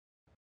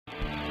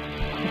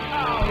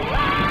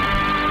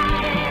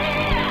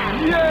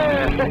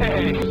Yes!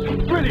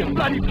 Brilliant,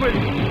 bloody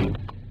brilliant!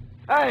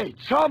 Hey,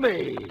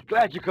 Tommy!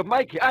 Glad you could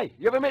make it. Hey,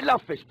 you ever met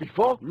Lovefish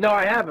before? No,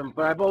 I haven't,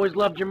 but I've always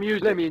loved your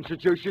music. Let me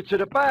introduce you to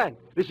the band.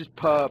 This is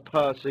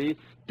Percy,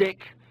 Dick,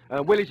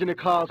 Willie's in the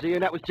cars here,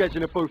 and that was Jed's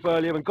in the booth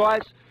earlier. And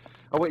guys,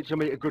 I want you to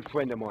meet a good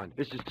friend of mine.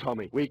 This is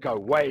Tommy. We go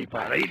way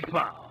back. Right,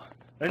 pal.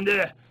 And,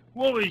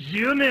 what was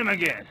your name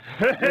again?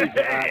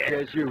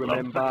 Jez, you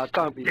remember.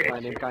 Don't be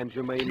playing them games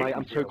with me, mate.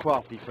 I'm too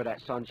crafty for that,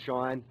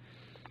 sunshine.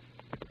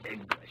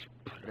 English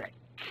prick.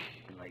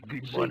 Like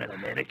good one in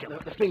America.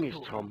 The thing is,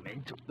 Tom,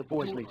 the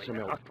boys need some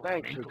help. They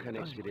ain't too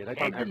connected here. They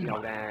don't have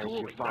no hands,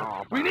 you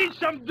father. We need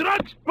some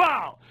drugs,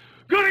 pal!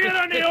 Gotta get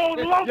on the old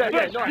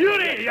Lovefish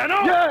beauty, you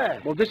know? Yeah!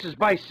 Well, this is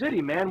Vice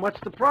City, man. What's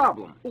the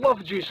problem?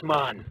 Love juice,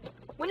 man.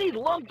 We need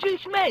love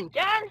juice men,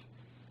 John.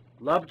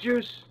 Love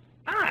juice?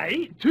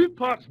 Aye, 2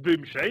 parts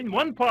boomshine,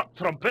 1 part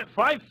trumpet,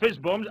 5 fizz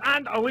bombs,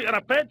 and a litre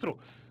of petrol.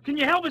 Can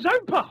you help us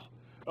out, pal?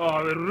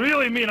 Oh, it would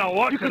really mean a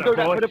lot You to can the do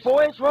that boys. for the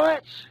boys,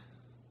 right?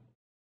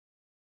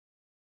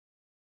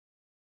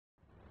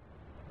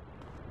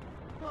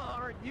 Well,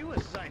 aren't you a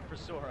sight for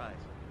sore eyes?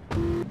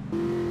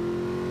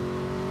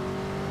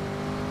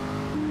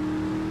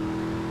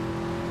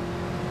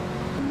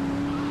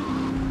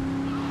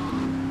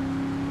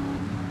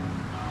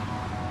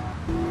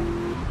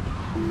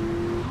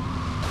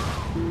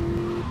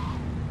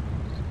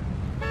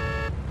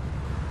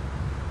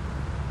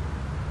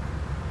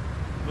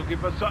 Looking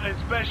for something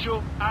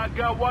special? I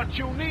got what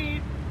you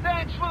need.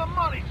 Thanks for the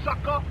money,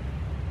 sucker.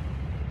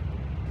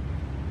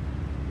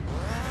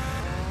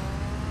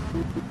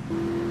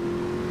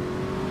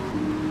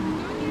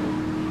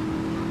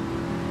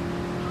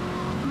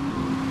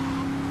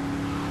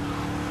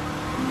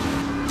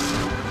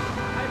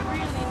 I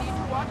really need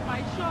to watch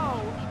my show.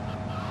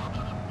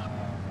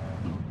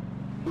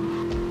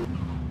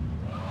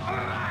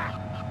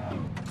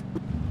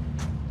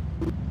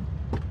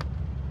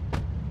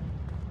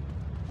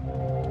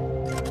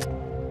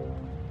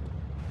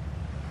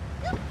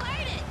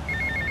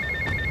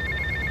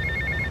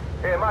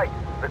 Here, mate.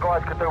 The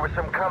guys could do with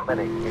some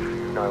company, if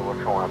you know what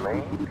I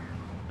mean.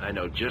 I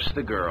know just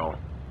the girl.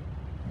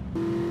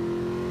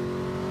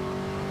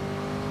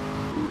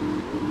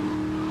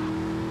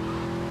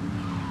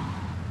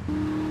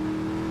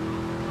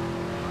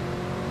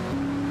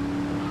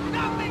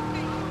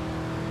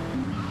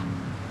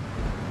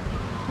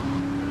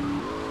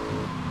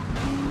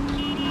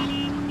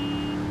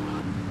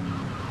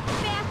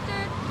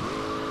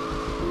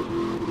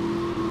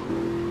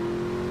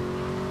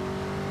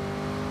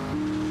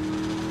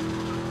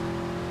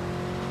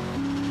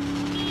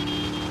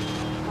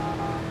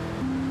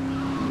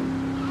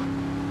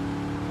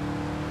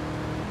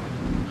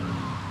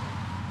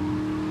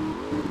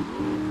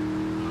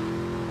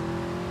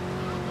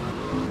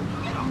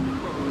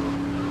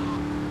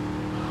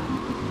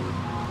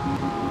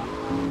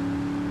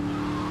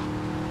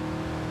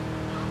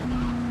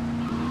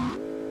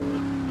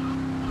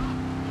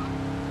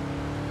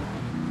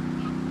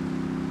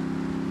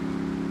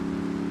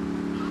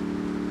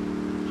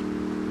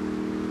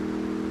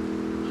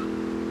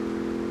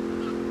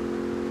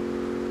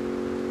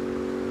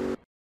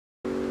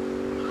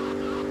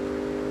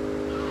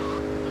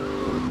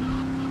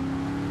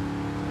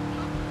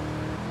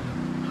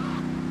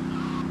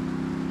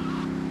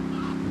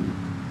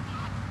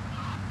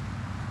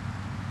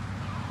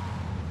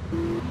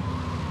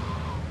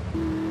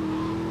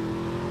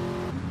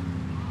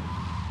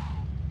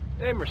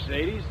 Hey,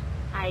 Mercedes.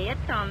 Hiya,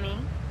 Tommy.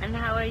 And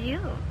how are you?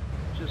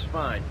 Just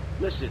fine.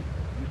 Listen,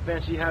 you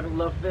fancy having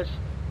love fist?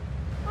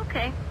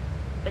 Okay.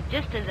 But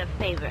just as a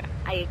favor,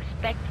 I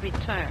expect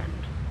returned.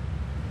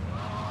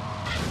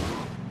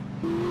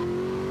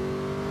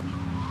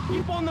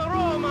 Keep on the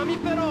road,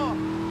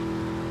 mamifero!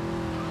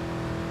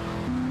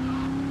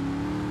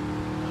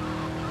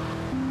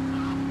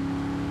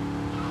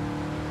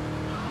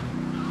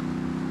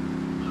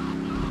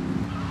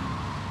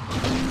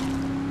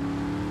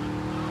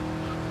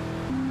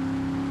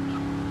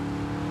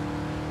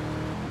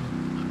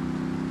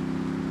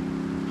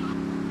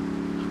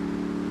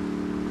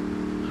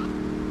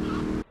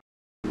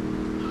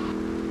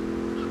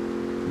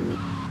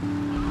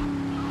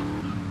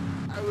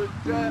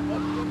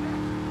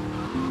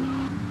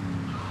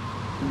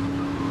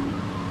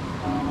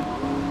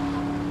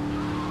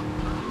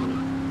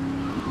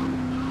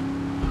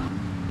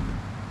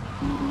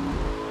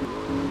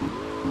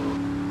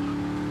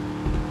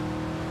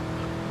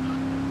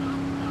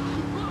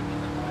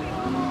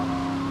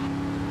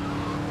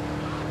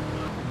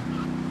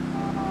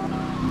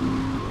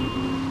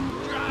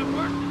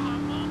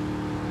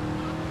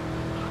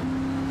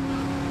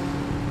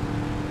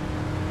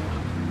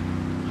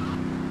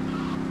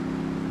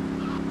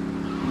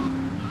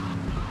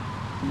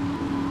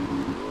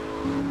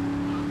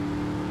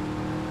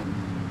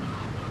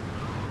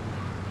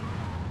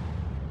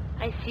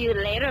 I see you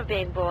later,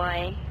 big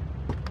boy.